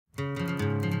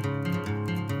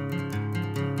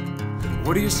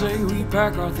What do you say we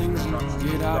pack our things and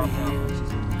get out of here?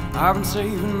 I've been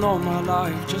saving all my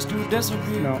life just to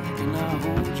disappear. No. Can I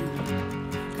hold you?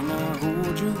 Can I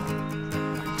hold you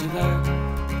to that?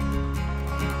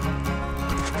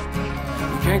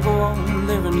 We can't go on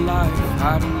living life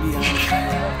hiding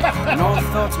behind. And all the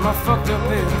thoughts my fucked up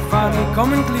head are finally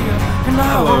coming clear. Can I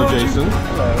Hello, hold Jason. you?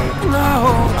 Can I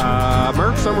hold you?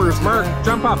 Merc Summers, Merc,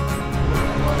 jump up.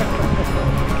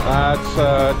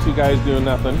 That's two guys doing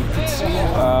nothing.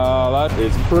 That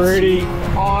is pretty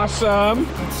awesome.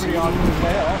 Pretty awesome as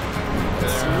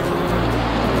hell.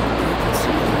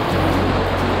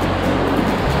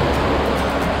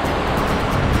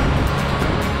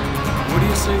 What do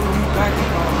you say when we back the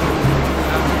car?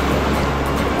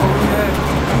 Oh yeah,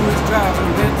 who is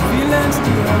driving? Let the feelings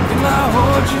steer. Can I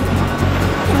hold you?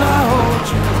 Can I hold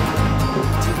you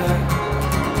to that?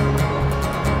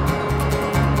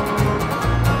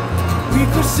 We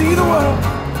could see the world.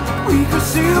 We could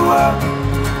see the world.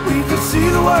 We could see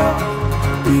the world.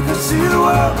 We could see the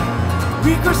world.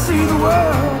 We could see the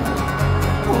world.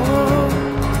 Oh.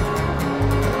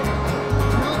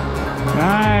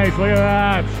 Nice, look at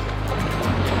that.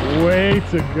 Way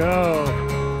to go.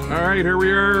 All right, here we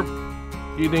are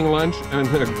eating lunch and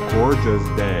a gorgeous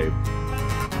day.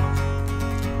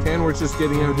 Ken was just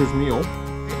getting out his meal.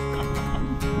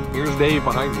 Here's Dave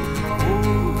behind me.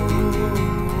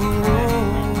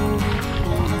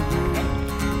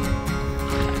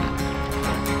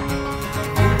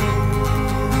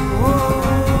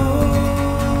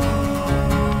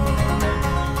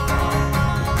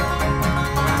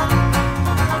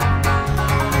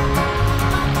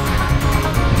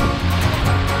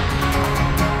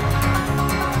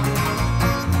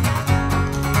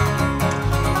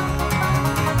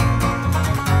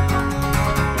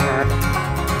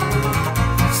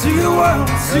 See the world,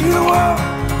 see the world.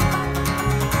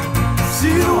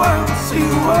 See the world, see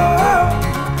the world.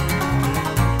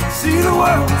 See the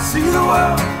world, see the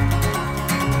world.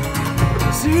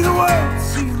 See the world,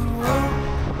 see the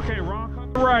world. Okay, rock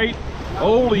on the right.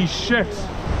 Holy shit.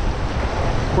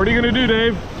 What are you gonna do,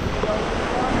 Dave?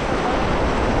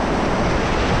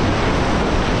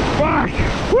 Fuck!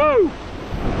 Woo!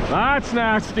 That's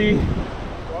nasty.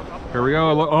 Here we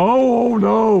go. Oh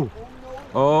no!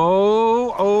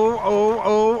 Oh, oh, oh,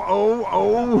 oh,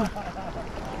 oh,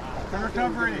 oh.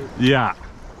 Recovery. Yeah.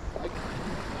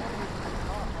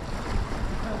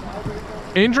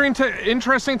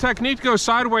 Interesting technique to go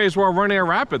sideways while running a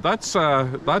rapid. That's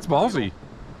ballsy.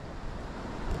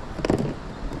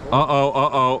 Uh-oh,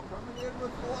 uh-oh.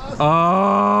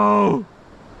 Oh!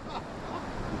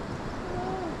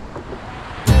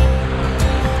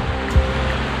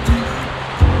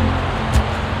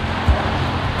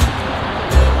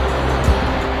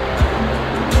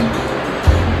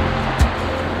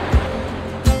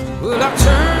 Well, I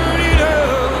turn it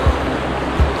up.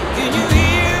 Can you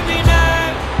hear me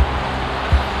now?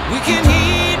 We can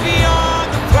hear beyond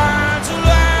the clouds of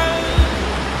light.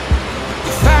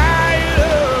 The fire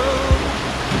up.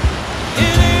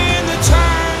 And in the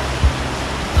time,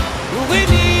 we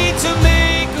need to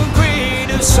make a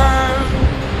greater sound.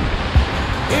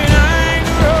 And I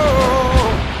know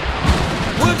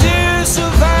we'll just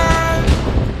survive.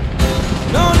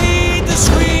 No need to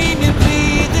scream and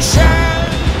bleed the shout.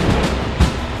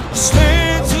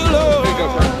 Stand too low,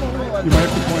 You might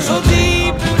have to point so out.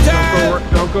 deep and down.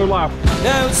 Don't go left.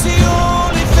 Now it's the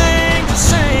only thing to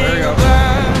say There you go.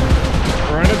 goodbye.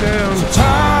 Run it down. So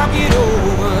talk it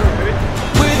over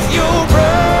with your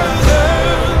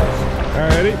brothers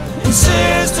Alrighty. and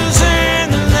sisters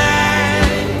in the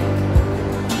night.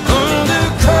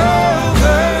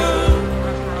 Undercover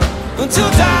until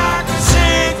darkness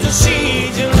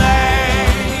intercedes your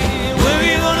light. Where we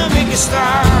gonna make it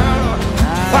start?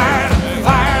 Fire,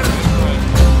 fire.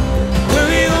 Where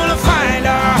we gonna find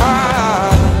our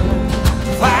heart?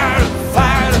 Fire,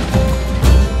 fire.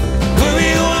 Where we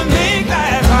gonna make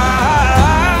life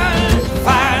hard?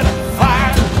 Fire,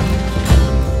 fire.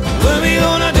 Where we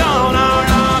gonna dawn our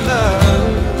love?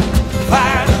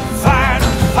 Fire, fire,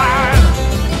 fire.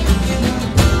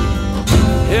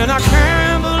 And I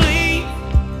can't believe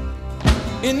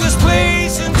in this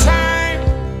place and time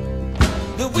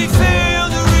that we fail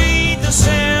to read the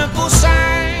simple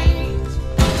signs.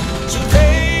 So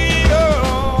pay it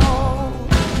all.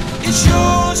 It's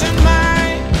yours and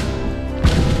mine.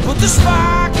 Put the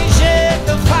spark and shed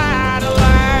the fire to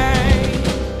light.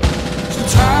 So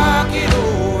talk it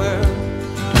over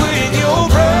with your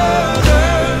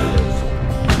brothers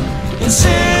and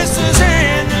sisters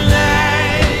in the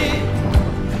night.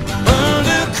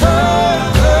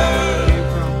 Undercover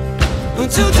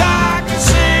until darkness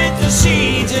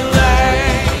intercedes in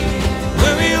light.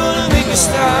 a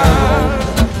star.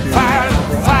 Fight,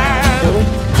 fight.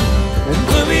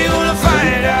 When we gonna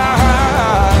find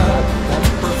out?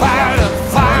 Fight,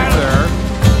 fight. There.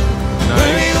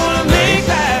 When we gonna make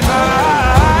that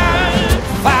fight?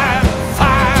 Fight,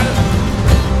 fight.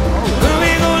 When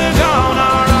we gonna dawn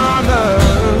our armor?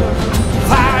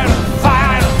 Fight,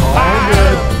 fight,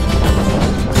 fight.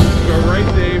 Go right,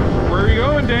 Dave. Where are you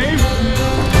going, Dave?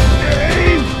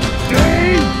 Dave!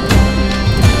 Dave!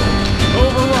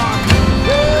 Over rock.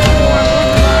 Dave.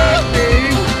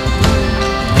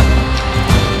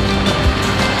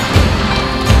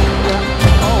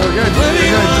 Oh, we're good. When we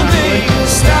gonna make a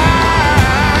star?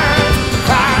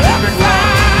 Fight up,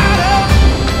 fight up.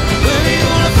 When we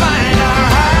gonna find our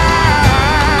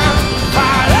heart?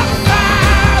 Fight up,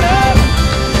 fight up.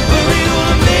 When we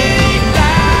gonna make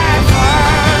that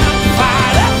fight?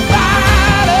 Fight up,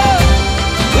 fight up.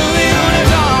 When we gonna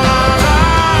dawn our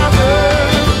armor?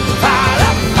 Fight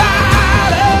up,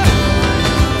 fight up.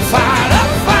 Fight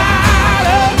up, fight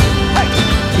up. Hey.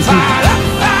 Fight up,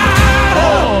 fight up.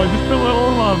 Oh, just a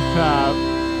little love tap.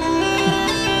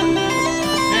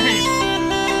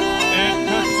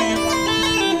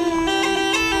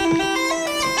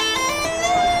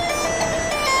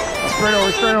 Straight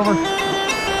over, straight over.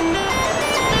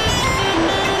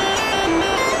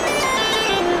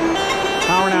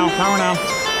 Power now, power now.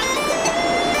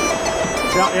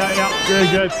 Yeah.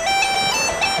 Good.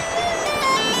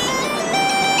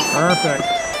 Perfect.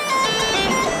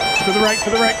 To the right.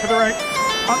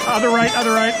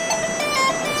 Other right.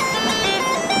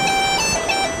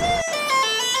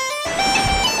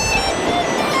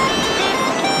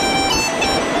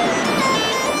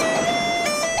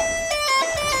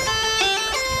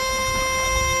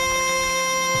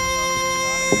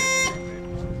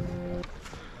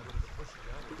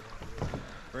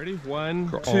 Ready?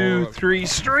 1, 2, 3,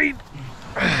 straight.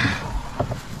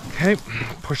 Okay,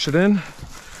 push it in.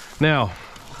 Now,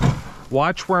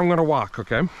 watch where I'm gonna walk,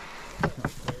 okay?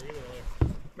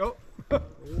 Go. Jay,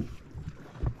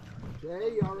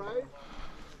 you all right?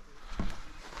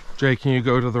 Jay, can you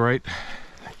go to the right?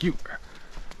 Thank you.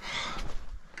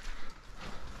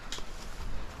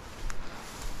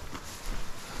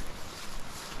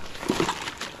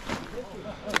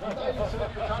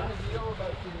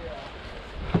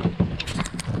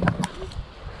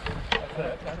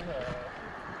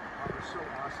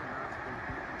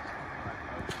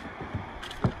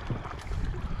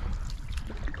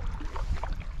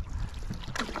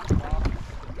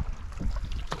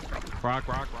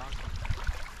 Rock.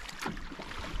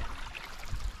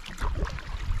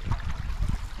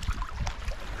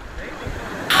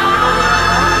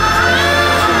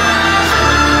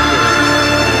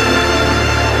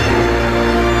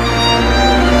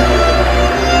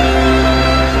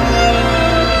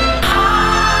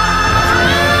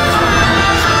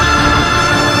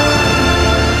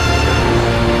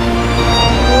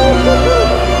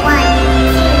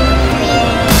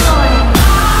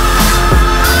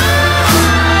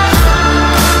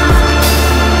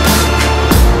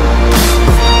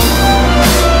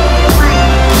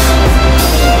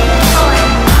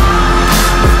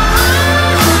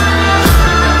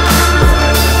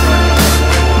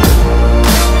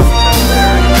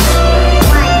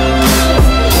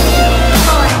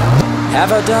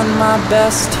 Have I done my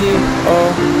best here,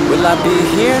 or will I be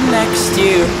here next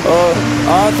year, or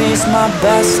are these my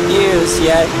best years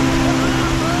yet?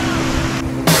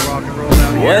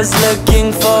 Was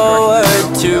looking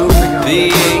forward to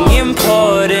being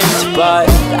important, but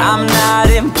I'm not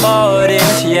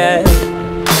important yet.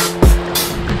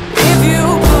 If you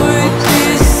put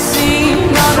this scene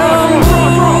on a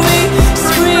movie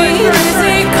screen, is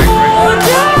it called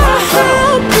a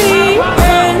happy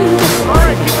end?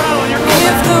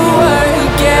 If the word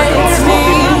gets me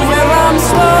where I'm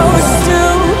supposed to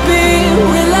be,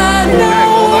 will I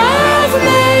know I've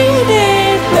made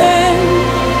it then?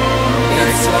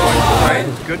 It's so hard.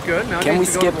 Good. Now Can we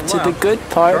to go skip the to the left. good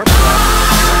part?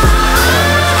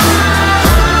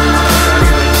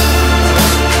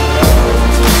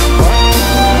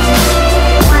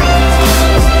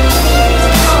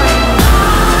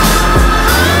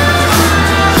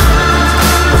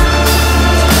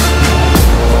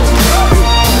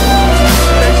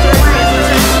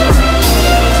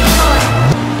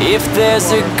 If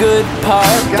there's a good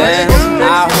part, then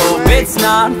I hope it's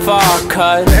not far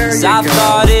cut, 'cause I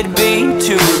thought it'd be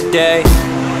today.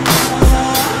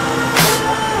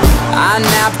 I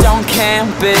napped on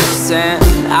campus and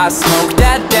I smoked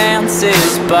at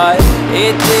dances, but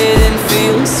it didn't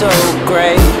feel so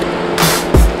great.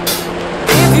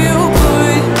 If you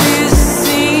put this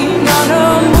scene on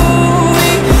a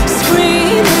movie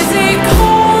screen, is it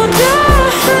called a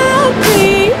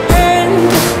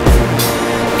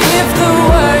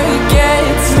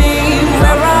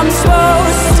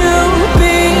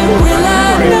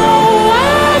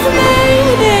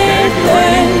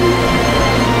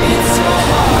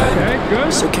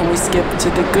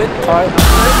All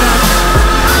right.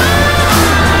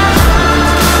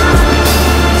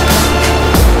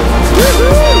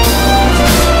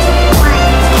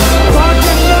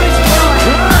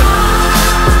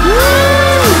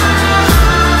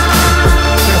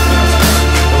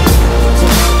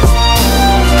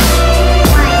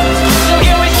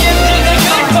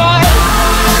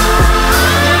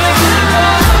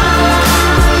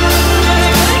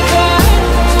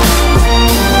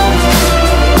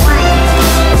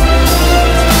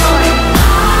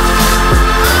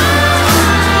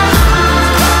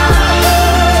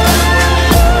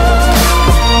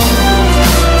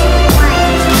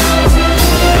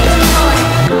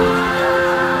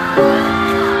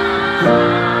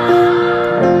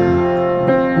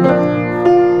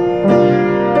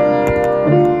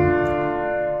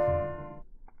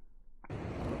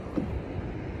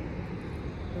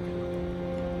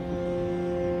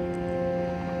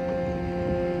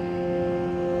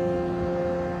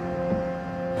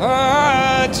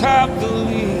 I tap the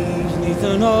leaves neath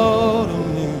an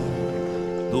autumn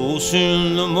moon. Though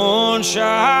soon the morn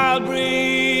shall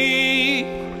break,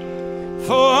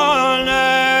 for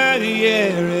now the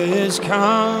air is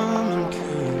calm and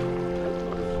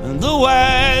cool, and the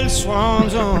wild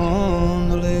swans on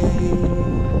the lake.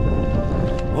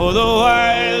 Oh, the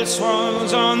wild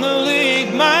swans on the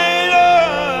lake, my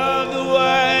love, the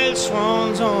wild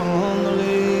swans on the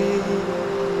lake.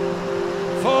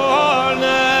 For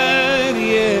now the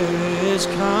air is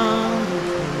calm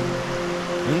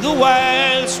and the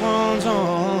wild swans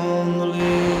on the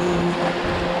lake.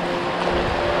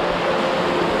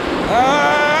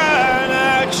 An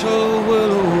actual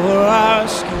willow or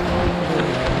aspen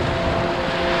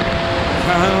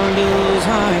candles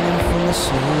hanging from the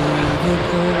silver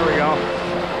pole. There we go.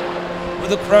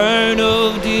 With a crown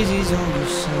of daisies on your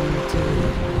scented.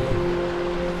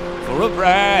 For a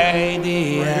bride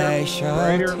the I shall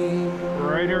take.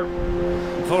 Right here.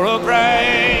 For a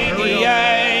bride the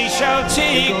I shall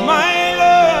take, my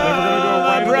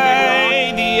love. A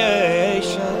bride the I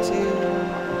shall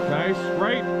take. Nice.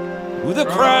 Right. With a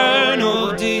crown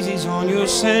of daisies on your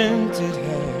scented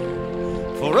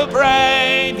hair. For a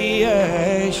bride the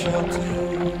I shall take.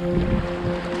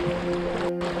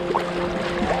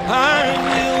 And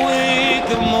we'll wake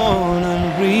the morn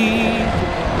and read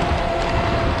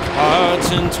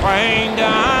hearts entwined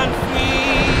and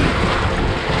free.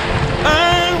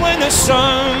 And when the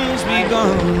sun's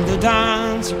begun to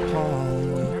dance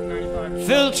upon you,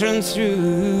 filtering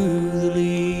through the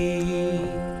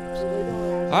leaves,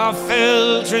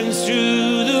 filtering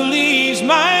through the leaves,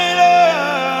 my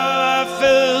love,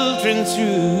 filtering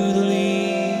through the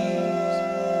leaves.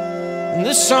 And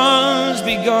the sun's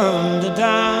begun to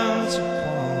dance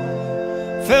upon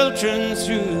you, filtering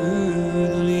through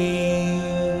the leaves.